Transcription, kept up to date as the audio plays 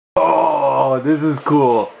Oh, this is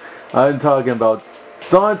cool. I'm talking about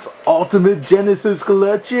Sonic's Ultimate Genesis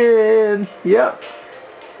Collection. Yep.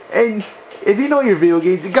 And if you know your video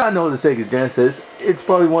games, you gotta know the Sega Genesis. It's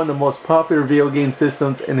probably one of the most popular video game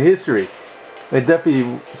systems in history. It's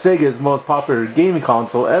definitely Sega's most popular gaming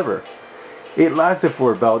console ever. It lasted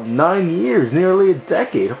for about 9 years, nearly a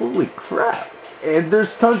decade. Holy crap. And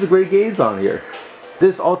there's tons of great games on here.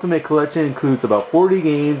 This Ultimate Collection includes about 40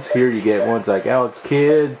 games. Here you get ones like Alex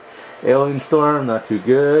Kidd, Alien Storm, not too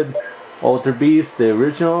good, Alter Beast, the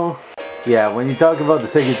original. Yeah, when you talk about the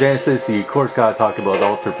Sega Genesis, you of course gotta talk about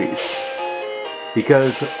Alter Beast.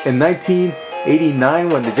 Because in 1989,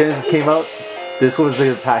 when the Genesis came out, this was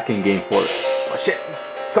the packing game for it. Oh shit!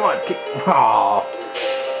 Come on, kick! Oh,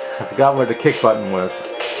 I forgot where the kick button was.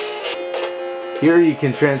 Here you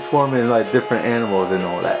can transform in like different animals and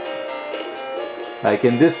all that. Like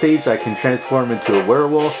in this stage, I can transform into a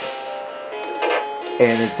werewolf.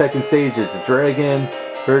 And in second stage, it's a dragon.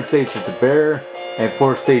 Third stage, it's a bear. And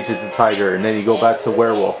fourth stage, it's a tiger. And then you go back to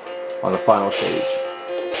werewolf on the final stage.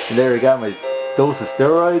 And there I got my dose of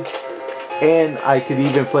steroids. And I could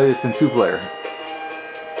even play this in 2-player.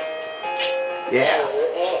 Yeah.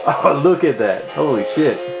 Oh, look at that. Holy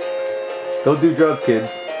shit. Don't do drugs,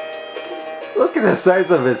 kids. Look at the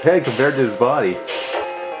size of his head compared to his body.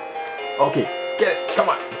 Okay. Get it, come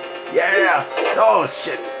on. Yeah. Oh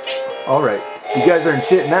shit. Alright. You guys are in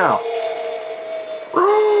shit now.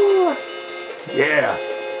 Yeah.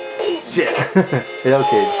 Shit.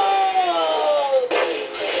 Okay.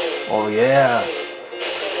 Oh yeah.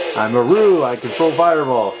 I'm a Roo. I can throw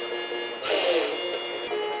fireballs.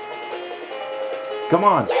 Come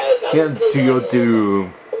on. Get to your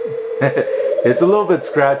doom. It's a little bit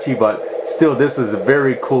scratchy, but still this is a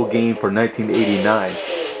very cool game for 1989.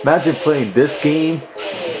 Imagine playing this game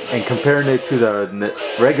and comparing it to the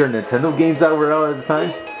regular Nintendo games that were out at the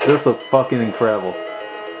time. This looks fucking incredible.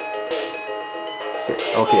 Shit.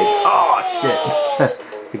 Okay. Oh shit.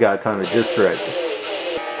 You gotta time it just right.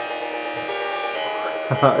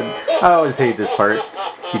 I always hate this part.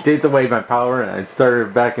 You take away my power and I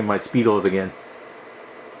started back in my speedos again.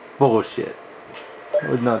 Bullshit. That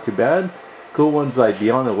was not too bad. Cool ones like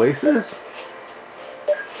Beyond Oasis.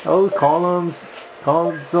 Oh, Columns.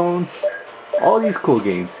 Column Zone, all these cool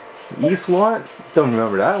games. E-SWAT, don't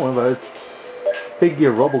remember that one, but it's Big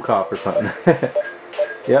Gear Robocop or something.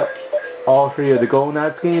 Yep, all 3 of the Golden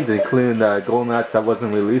Axe games, including the Golden Axe that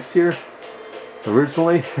wasn't released here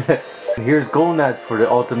originally. Here's Golden Axe for the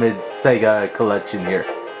Ultimate Sega Collection here.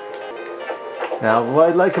 Now,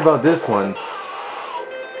 what I like about this one,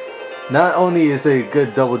 not only is it a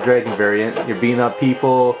good Double Dragon variant, you're beating up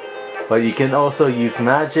people, but you can also use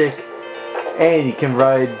magic. And you can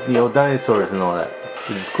ride, you know, dinosaurs and all that,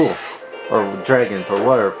 which is cool. Or dragons, or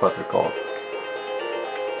whatever what they're called.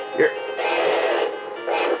 Here.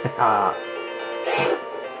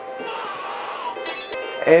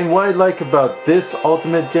 And what I like about this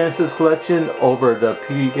Ultimate Genesis Collection over the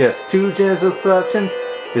PS2 Genesis Collection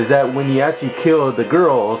is that when you actually kill the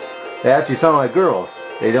girls, they actually sound like girls.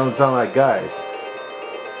 They don't sound like guys.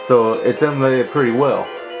 So it's emulated pretty well.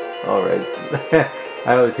 Alright.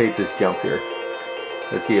 I always hate this jump here.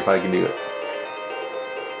 Let's see if I can do it.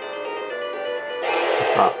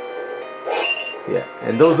 Ah. Yeah,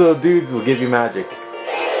 and those little dudes will give you magic.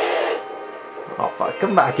 Oh fuck,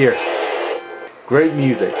 come back here. Great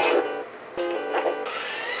music.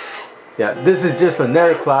 Yeah, this is just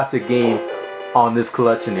another classic game on this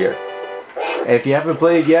collection here. And if you haven't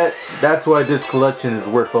played yet, that's why this collection is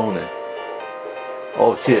worth owning.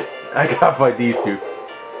 Oh shit, I gotta fight these two.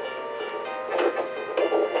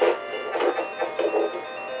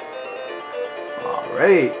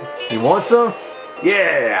 Alright, you want some?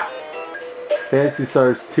 Yeah! Fantasy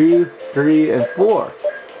Stars 2, 3, and 4.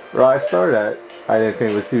 Where I started at, I didn't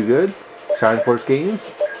think it was too good. Shine Force Games,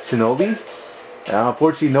 Shinobi. And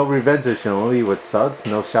unfortunately no Revenge of Shinobi, which sucks.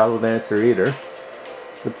 No Shadow Dancer either.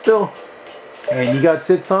 But still. And you got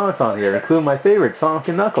 6 Sonics on here, including my favorite, Sonic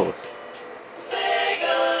and Knuckles.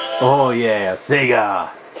 Oh yeah, Sega!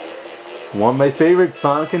 One of my favorites,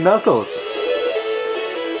 Sonic and Knuckles.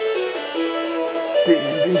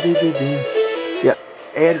 Yeah,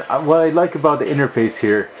 and what I like about the interface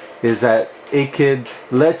here is that it can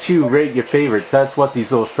let you rate your favorites. That's what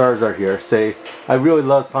these little stars are here. Say, I really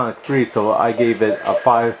love Sonic 3, so I gave it a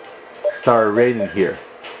 5-star rating here.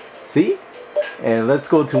 See? And let's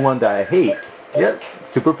go to one that I hate. Yep,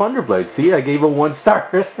 Super Thunder Blade. See, I gave it 1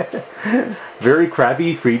 star. Very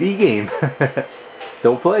crappy 3D game.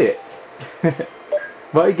 Don't play it.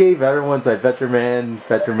 But I gave other ones like Veteran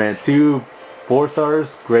Man 2, 4 stars,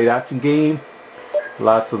 great action game,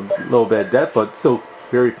 lots of little bit of depth, but still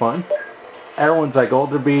very fun. Everyone's like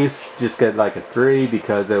Ultra Beast just get like a 3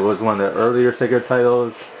 because it was one of the earlier Sega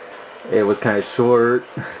titles. It was kind of short.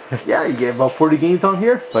 Yeah, you get about 40 games on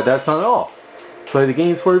here, but that's not all. Play the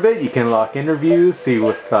games for a bit, you can unlock interviews, see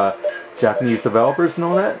with Japanese developers and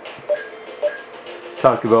all that.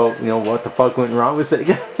 Talk about, you know, what the fuck went wrong with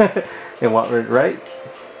Sega and what went right.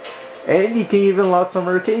 And you can even unlock some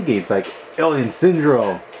arcade games like Alien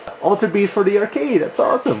Syndrome, Ultra Beast for the arcade, that's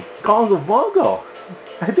awesome. Congo Bongo,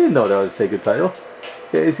 I didn't know that was a Sega title.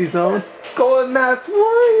 Fantasy Zone, Golden Axe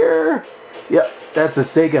Warrior. Yep, that's a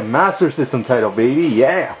Sega Master System title, baby,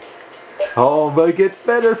 yeah. Oh, but it gets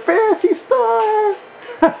better, Fantasy Star.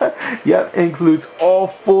 Yep, includes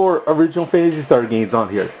all 4 original Fantasy Star games on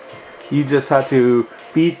here. You just have to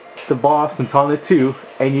beat the boss in Sonic 2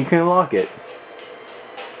 and you can unlock it.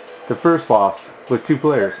 The first boss with 2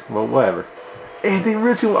 players, well, whatever. And the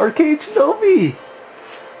original arcade Shinobi.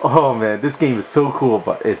 Oh man, this game is so cool,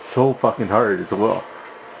 but it's so fucking hard as well.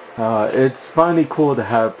 It's finally cool to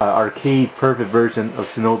have an arcade perfect version of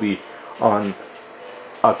Shinobi on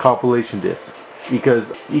a compilation disc, because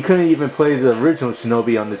you couldn't even play the original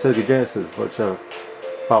Shinobi on the Sega Genesis, which I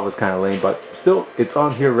thought was kind of lame, but still, it's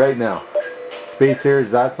on here right now. Space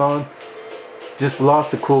Harriers, that's on. Just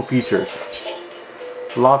lots of cool features.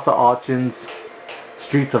 Lots of options.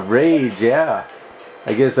 Streets of Rage, yeah.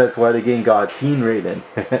 I guess that's why the game got a teen rating.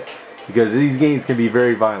 Because these games can be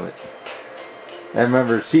very violent. I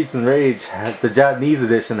remember Streets of Rage, the Japanese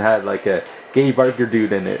edition had like a gay biker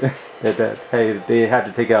dude in it. Hey, they had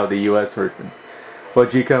to take out the US version.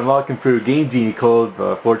 But you can unlock him through Game Genie code,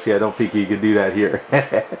 but unfortunately I don't think you can do that here.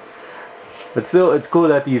 But still, it's cool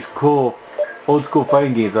that these cool old school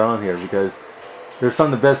fighting games are on here, because they're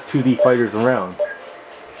some of the best 2D fighters around.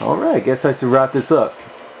 Alright, I guess I should wrap this up.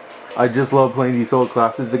 I just love playing these old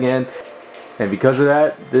classics again, and because of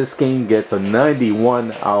that, this game gets a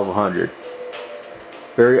 91 out of 100.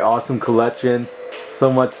 Very awesome collection,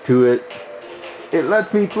 so much to it. It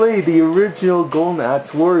lets me play the original Golden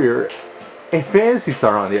Axe Warrior and Fantasy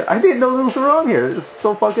Star on here. I didn't know those were on here. It's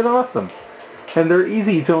so fucking awesome. And they're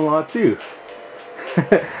easy to unlock too.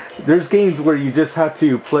 There's games where you just have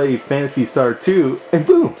to play Fantasy Star 2 and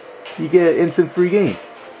boom, you get an instant free game.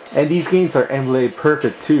 And these games are emulated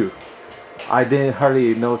perfect too. I didn't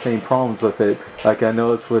hardly notice any problems with it, like I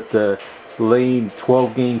noticed with the lame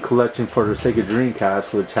 12 game collection for the Sega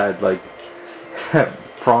Dreamcast, which had like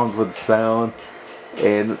problems with the sound.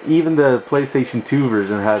 And even the PlayStation 2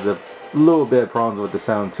 version had a little bit of problems with the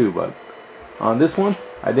sound too, but on this one,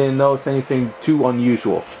 I didn't notice anything too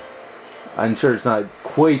unusual. I'm sure it's not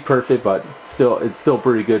quite perfect, but still, it's still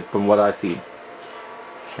pretty good from what I've seen.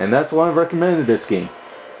 And that's why I've recommended this game.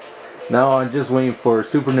 Now I'm just waiting for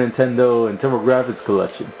Super Nintendo and TurboGrafx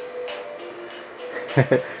collection.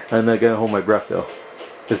 I'm not gonna hold my breath though,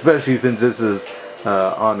 especially since this is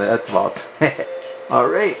on the Xbox.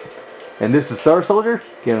 Alright, and this is Star Soldier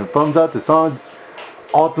giving thumbs up to Sonic's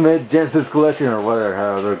Ultimate Genesis Collection, or whatever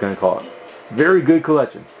how they're gonna call it. Very good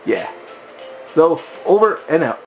collection, yeah. So, over and out.